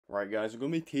Right guys, I'm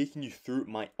going to be taking you through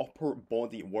my upper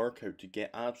body workout to get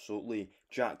absolutely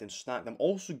jacked and stacked. I'm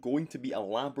also going to be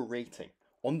elaborating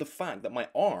on the fact that my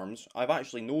arms, I've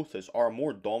actually noticed, are a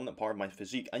more dominant part of my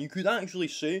physique. And you could actually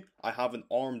say I have an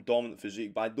arm dominant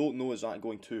physique, but I don't know is that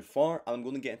going too far, and I'm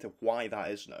going to get into why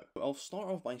that is now. I'll start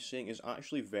off by saying it's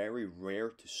actually very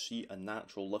rare to see a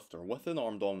natural lifter with an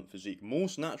arm dominant physique.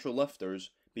 Most natural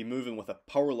lifters be moving with a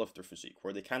power lifter physique,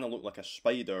 where they kind of look like a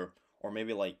spider, or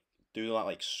maybe like do that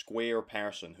like square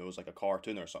person who's like a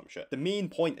cartoon or some shit. The main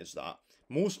point is that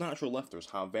most natural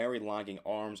lifters have very lagging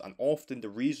arms, and often the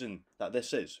reason that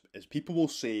this is people will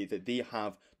say that they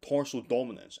have torso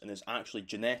dominance and it's actually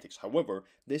genetics. However,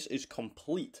 this is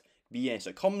complete BS.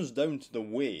 It comes down to the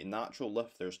way natural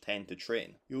lifters tend to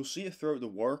train. You'll see it throughout the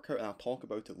workout, and I'll talk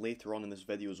about it later on in this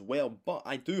video as well, but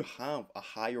I do have a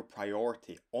higher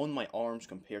priority on my arms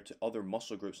compared to other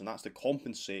muscle groups, and that's to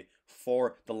compensate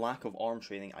for the lack of arm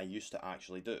training I used to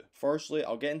actually do. Firstly,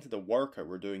 I'll get into the workout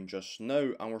we're doing just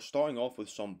now, and we're starting off with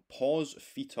some pause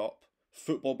feet up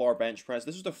football bar bench press.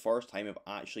 This is the first time I've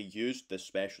actually used this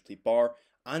specialty bar,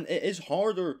 and it is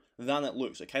harder than it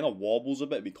looks. It kind of wobbles a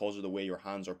bit because of the way your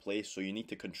hands are placed, so you need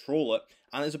to control it,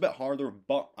 and it's a bit harder,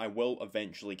 but I will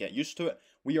eventually get used to it.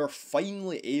 We are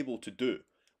finally able to do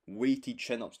weighted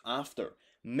chin-ups after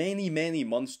many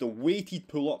months. The weighted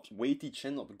pull-ups, weighted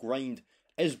chin-up grind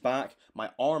is back.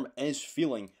 My arm is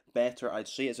feeling better. I'd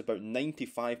say it's about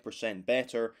 95%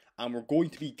 better, and we're going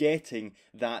to be getting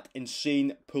that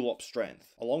insane pull-up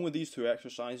strength. Along with these two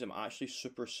exercises, I'm actually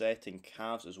supersetting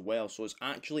calves as well, so it's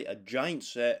actually a giant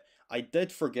set. I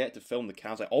did forget to film the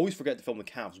calves. I always forget to film the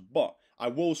calves, but I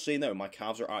will say now my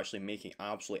calves are actually making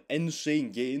absolutely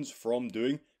insane gains from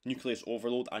doing nucleus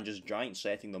overload and just giant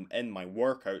setting them in my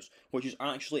workouts, which is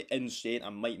actually insane.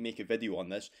 I might make a video on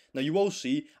this. Now you will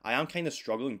see I am kind of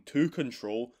struggling to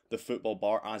control the football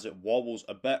bar as it wobbles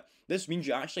a bit. This means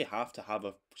you actually have to have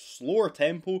a slower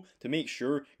tempo to make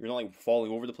sure you're not like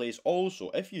falling over the place.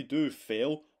 Also, if you do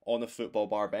fail on a football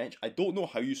bar bench, I don't know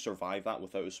how you survive that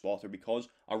without a spotter, because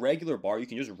a regular bar you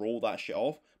can just roll that shit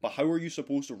off, but how are you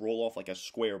supposed to roll off like a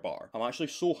square bar? I'm actually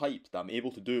so hyped that I'm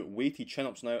able to do weighted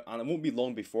chin-ups now, and it won't be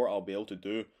long before I'll be able to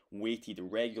do weighted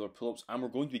regular pull-ups, and we're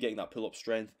going to be getting that pull-up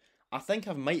strength. I think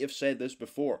I might have said this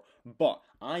before, but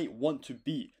I want to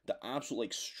be the absolute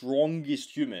like strongest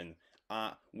human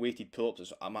at weighted pull-ups.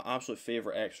 It's my absolute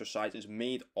favourite exercise. It's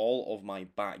made all of my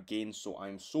back gains, so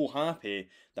I'm so happy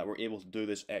that we're able to do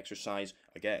this exercise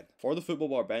again. For the football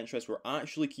bar bench press, we're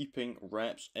actually keeping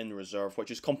reps in reserve, which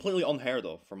is completely unheard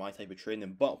of for my type of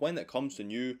training, but when it comes to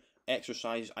new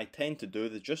exercises, I tend to do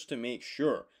this just to make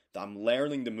sure that I'm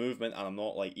learning the movement and I'm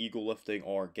not like ego lifting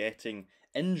or getting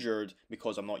injured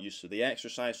because I'm not used to the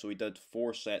exercise. So we did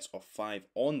 4 sets of 5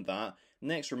 on that.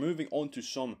 Next, we're moving on to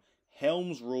some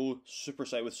Helms row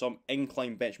superset with some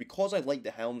incline bench. Because I like the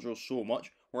Helms row so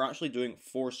much, we're actually doing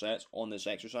 4 sets on this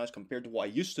exercise compared to what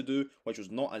I used to do, which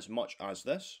was not as much as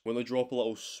this. I'm going to drop a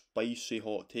little spicy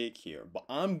hot take here, but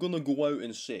I'm going to go out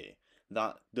and say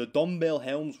that the dumbbell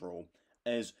Helms row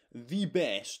is the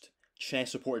best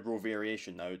chest supported row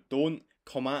variation. Now, don't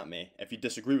come at me if you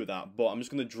disagree with that, but I'm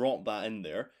just going to drop that in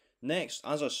there. Next,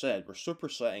 as I said, we're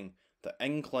supersetting the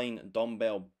incline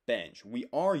dumbbell bench. We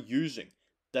are using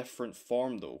different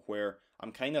form though, where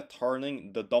I'm kind of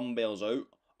turning the dumbbells out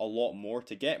a lot more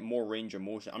to get more range of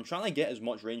motion. I'm trying to get as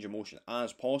much range of motion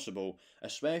as possible,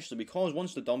 especially because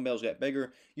once the dumbbells get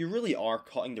bigger, you really are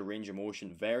cutting the range of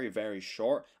motion very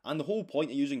short, and the whole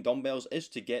point of using dumbbells is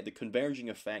to get the converging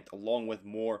effect along with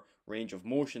more range of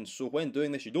motion. So when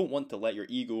doing this, you don't want to let your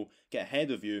ego get ahead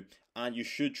of you, and you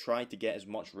should try to get as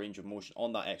much range of motion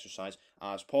on that exercise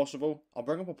as possible. I'll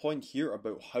bring up a point here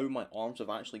about how my arms have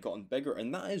actually gotten bigger,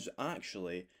 and that is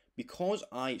actually because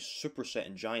I superset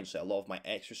and giant set a lot of my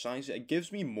exercises. It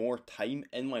gives me more time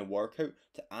in my workout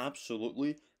to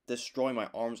absolutely destroy my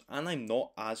arms, and I'm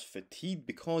not as fatigued,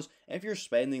 because if you're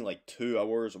spending like 2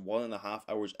 hours, 1.5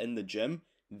 hours in the gym,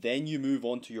 then you move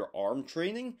on to your arm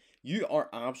training, you are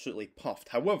absolutely puffed.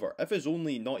 However, if it's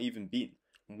only not even been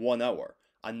 1 hour,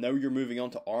 and now you're moving on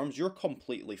to arms, you're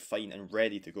completely fine and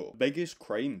ready to go. Biggest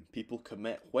crime people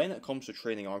commit when it comes to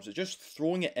training arms is just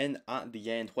throwing it in at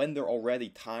the end when they're already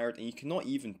tired and you cannot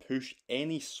even push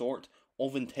any sort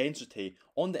of intensity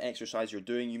on the exercise you're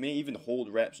doing. You may even hold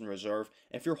reps in reserve.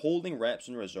 If you're holding reps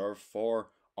in reserve for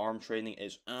arm training,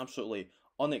 it's absolutely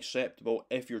unacceptable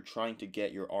if you're trying to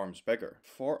get your arms bigger.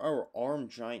 For our arm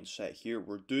giant set here,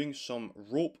 we're doing some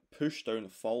rope push down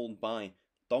followed by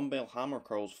dumbbell hammer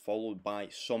curls followed by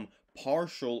some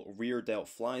partial rear delt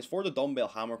flies. For the dumbbell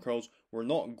hammer curls, we're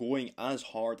not going as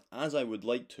hard as I would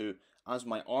like to as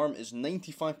my arm is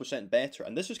 95% better.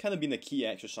 And this has kind of been the key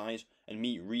exercise in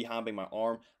me rehabbing my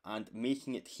arm and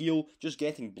making it heal, just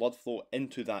getting blood flow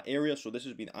into that area. So this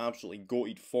has been absolutely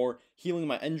goated for healing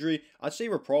my injury. I'd say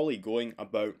we're probably going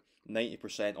about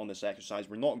 90% on this exercise.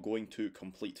 We're not going to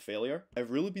complete failure.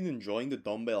 I've really been enjoying the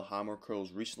dumbbell hammer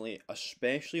curls recently,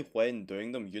 especially when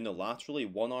doing them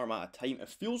unilaterally, one arm at a time. It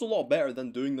feels a lot better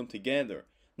than doing them together.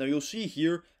 Now you'll see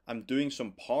here, I'm doing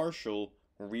some partial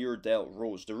rear delt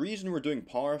rows. The reason we're doing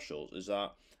partials is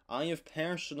that I have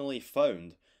personally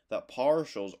found that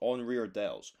partials on rear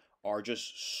delts are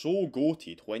just so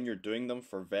goated when you're doing them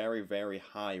for very, very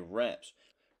high reps.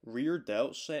 Rear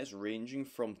delt sets ranging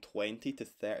from 20 to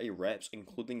 30 reps,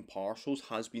 including partials,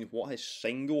 has been what has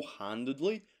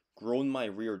single-handedly grown my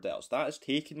rear delts. That has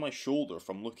taken my shoulder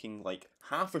from looking like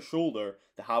half a shoulder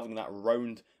to having that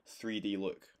round 3D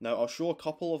look. Now I'll show a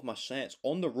couple of my sets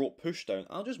on the rope pushdown.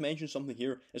 I'll just mention something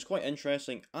here. It's quite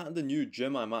interesting. At the new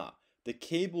gym I'm at, the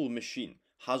cable machine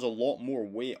has a lot more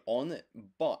weight on it,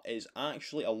 but is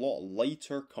actually a lot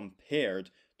lighter compared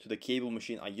to the cable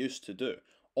machine I used to do.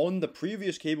 On the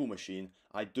previous cable machine,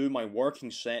 I do my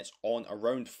working sets on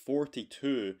around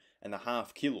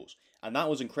 42.5 kilos, and that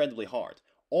was incredibly hard.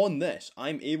 On this,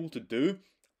 I'm able to do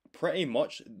pretty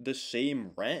much the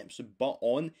same reps, but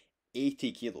on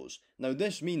 80 kilos. Now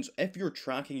this means if you're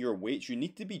tracking your weights, you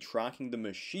need to be tracking the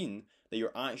machine that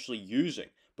you're actually using,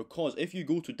 because if you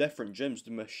go to different gyms,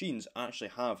 the machines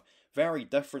actually have very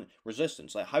different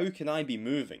resistance. Like, how can I be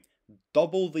moving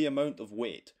double the amount of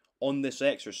weight on this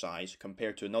exercise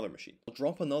compared to another machine? I'll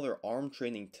drop another arm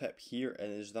training tip here,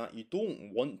 and is that you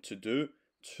don't want to do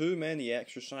too many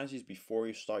exercises before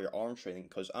you start your arm training,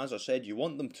 because as I said, you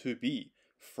want them to be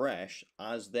fresh,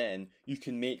 as then you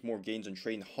can make more gains and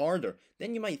train harder.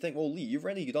 Then you might think, well Lee, you've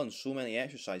already done so many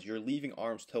exercises, you're leaving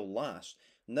arms till last.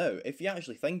 Now, if you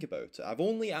actually think about it, I've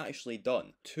only actually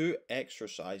done 2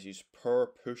 exercises per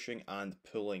pushing and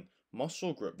pulling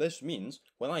muscle group. This means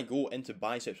when I go into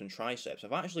biceps and triceps,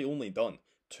 I've actually only done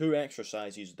 2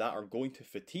 exercises that are going to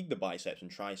fatigue the biceps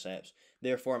and triceps.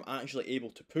 Therefore, I'm actually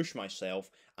able to push myself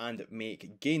and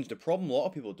make gains. The problem a lot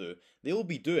of people do, they'll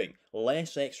be doing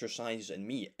less exercises than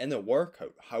me in a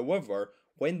workout. However,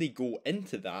 when they go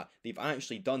into that, they've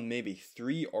actually done maybe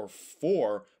 3 or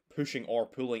 4 pushing or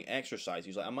pulling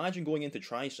exercises. Like, imagine going into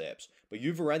triceps, but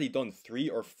you've already done 3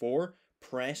 or 4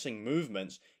 pressing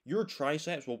movements. Your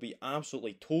triceps will be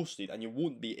absolutely toasted and you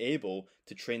won't be able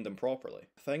to train them properly.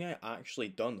 The thing I actually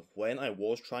done when I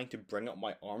was trying to bring up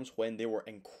my arms when they were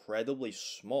incredibly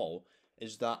small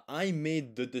is that I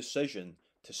made the decision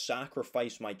to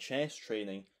sacrifice my chest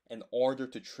training in order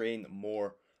to train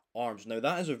more arms. Now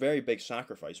that is a very big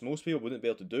sacrifice. Most people wouldn't be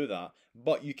able to do that,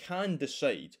 but you can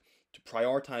decide to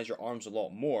prioritize your arms a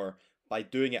lot more by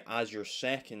doing it as your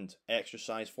second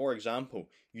exercise. For example,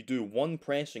 you do 1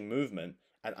 pressing movement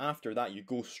and after that you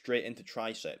go straight into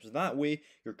triceps. That way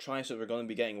your triceps are going to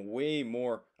be getting way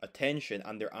more attention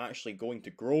and they're actually going to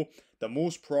grow. The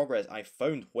most progress I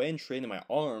found when training my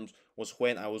arms was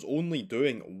when I was only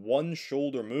doing 1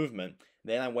 shoulder movement,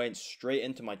 then I went straight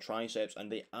into my triceps and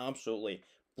they absolutely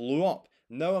blew up.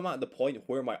 Now I'm at the point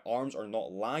where my arms are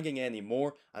not lagging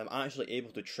anymore and I'm actually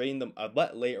able to train them a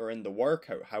bit later in the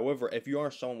workout. However, if you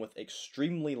are someone with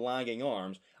extremely lagging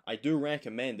arms, I do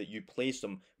recommend that you place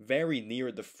them very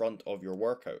near the front of your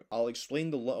workout. I'll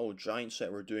explain the little giant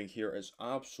set we're doing here. Is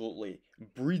absolutely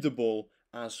breathable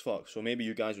as fuck, so maybe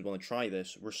you guys would want to try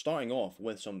this. We're starting off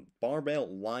with some barbell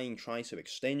lying tricep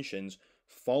extensions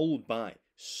followed by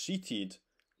seated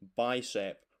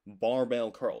bicep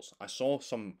barbell curls. I saw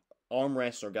some arm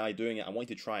wrestler guy doing it. I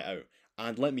wanted to try it out,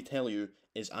 and let me tell you,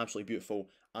 it's absolutely beautiful.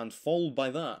 And followed by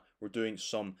that, we're doing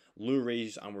some low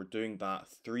raises, and we're doing that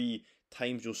 3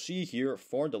 times. You'll see here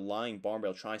for the lying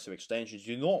barbell tricep extensions,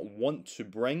 you do not want to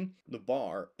bring the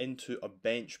bar into a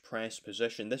bench press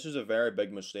position. This is a very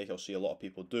big mistake I'll see a lot of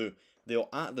people do. They'll,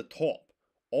 at the top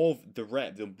of the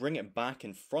rep, they'll bring it back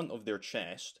in front of their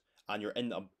chest, and you're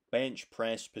in a bench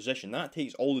press position. That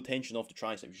takes all the tension off the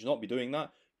tricep. You should not be doing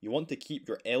that. You want to keep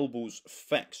your elbows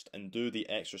fixed and do the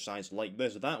exercise like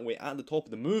this. That way, at the top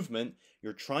of the movement,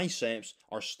 your triceps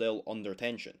are still under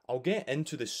tension. I'll get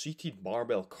into the seated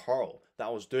barbell curl that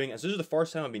I was doing, as this is the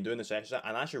first time I've been doing this exercise,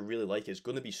 and I actually really like it. It's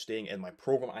going to be staying in my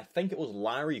program. I think it was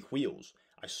Larry Wheels.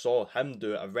 I saw him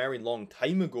do it a very long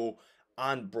time ago,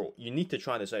 and bro, you need to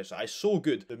try this exercise. It's so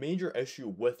good. The major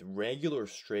issue with regular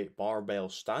straight barbell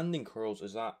standing curls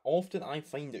is that often I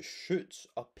find it shoots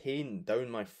a pain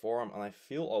down my forearm, and I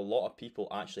feel a lot of people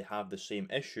actually have the same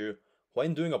issue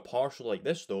When doing a partial like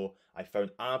this though, I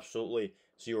found absolutely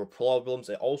zero problems.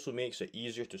 It also makes it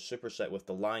easier to superset with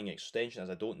the lying extension as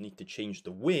I don't need to change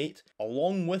the weight.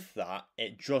 Along with that,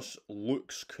 it just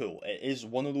looks cool. It is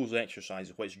one of those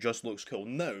exercises which just looks cool.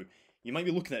 Now, you might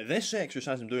be looking at this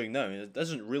exercise I'm doing now, and it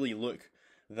doesn't really look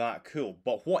that cool.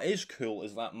 But what is cool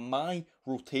is that my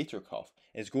rotator cuff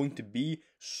is going to be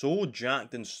so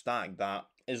jacked and stacked that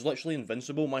it's literally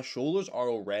invincible. My shoulders are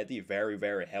already very,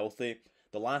 very healthy.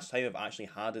 The last time I've actually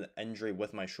had an injury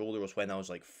with my shoulder was when I was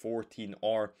like 14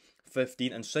 or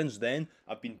 15, and since then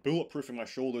I've been bulletproofing my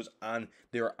shoulders and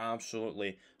they're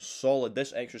absolutely solid.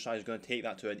 This exercise is going to take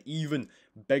that to an even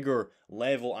bigger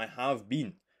level. I have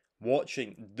been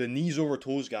watching the knees over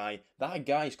toes guy. That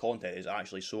guy's content is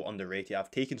actually so underrated.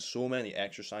 I've taken so many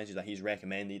exercises that he's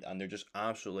recommended and they're just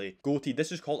absolutely goated.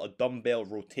 This is called a dumbbell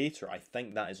rotator. I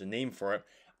think that is the name for it.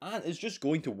 And it's just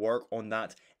going to work on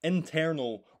that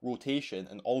internal rotation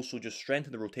and also just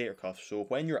strengthen the rotator cuff. So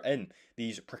when you're in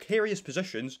these precarious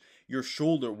positions, your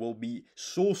shoulder will be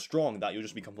so strong that you'll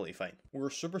just be completely fine. We're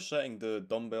supersetting the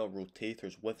dumbbell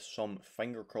rotators with some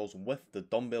finger curls with the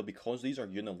dumbbell because these are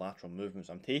unilateral movements.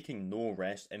 I'm taking no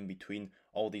rest in between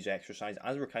all these exercises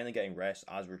as we're kind of getting rest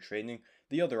as we're training.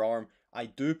 The other arm, I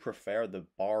do prefer the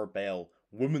barbell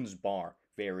women's bar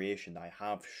variation that I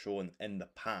have shown in the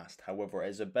past. However,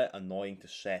 it's a bit annoying to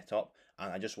set up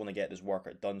and I just want to get this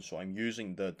workout done, so I'm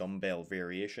using the dumbbell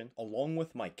variation. Along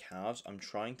with my calves, I'm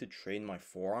trying to train my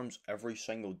forearms every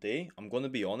single day. I'm going to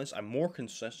be honest, I'm more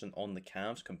consistent on the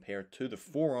calves compared to the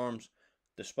forearms.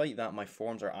 Despite that, my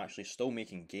forearms are actually still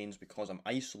making gains because I'm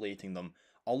isolating them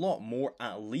a lot more.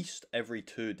 At least every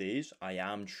 2 days I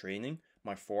am training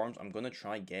my forearms. I'm going to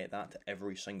try get that to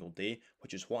every single day,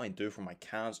 which is what I do for my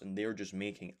calves, and they're just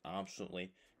making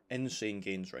absolutely insane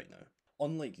gains right now.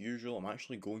 Unlike usual, I'm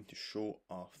actually going to show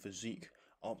a physique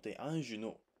update. As you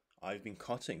know, I've been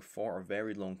cutting for a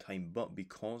very long time, but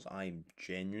because I'm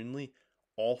genuinely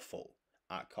awful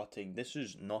at cutting, this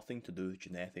is nothing to do with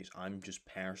genetics, I'm just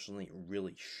personally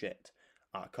really shit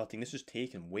at cutting. This has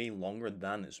taken way longer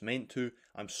than it's meant to.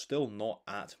 I'm still not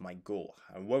at my goal.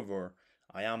 However,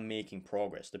 I am making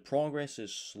progress. The progress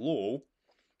is slow,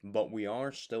 but we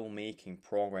are still making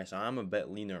progress. I am a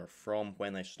bit leaner from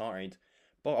when I started,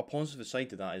 but a positive side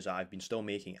to that is that I've still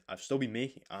been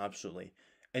making absolutely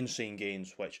insane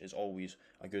gains, which is always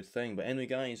a good thing. But anyway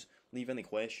guys, leave any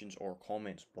questions or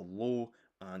comments below,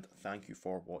 and thank you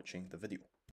for watching the video.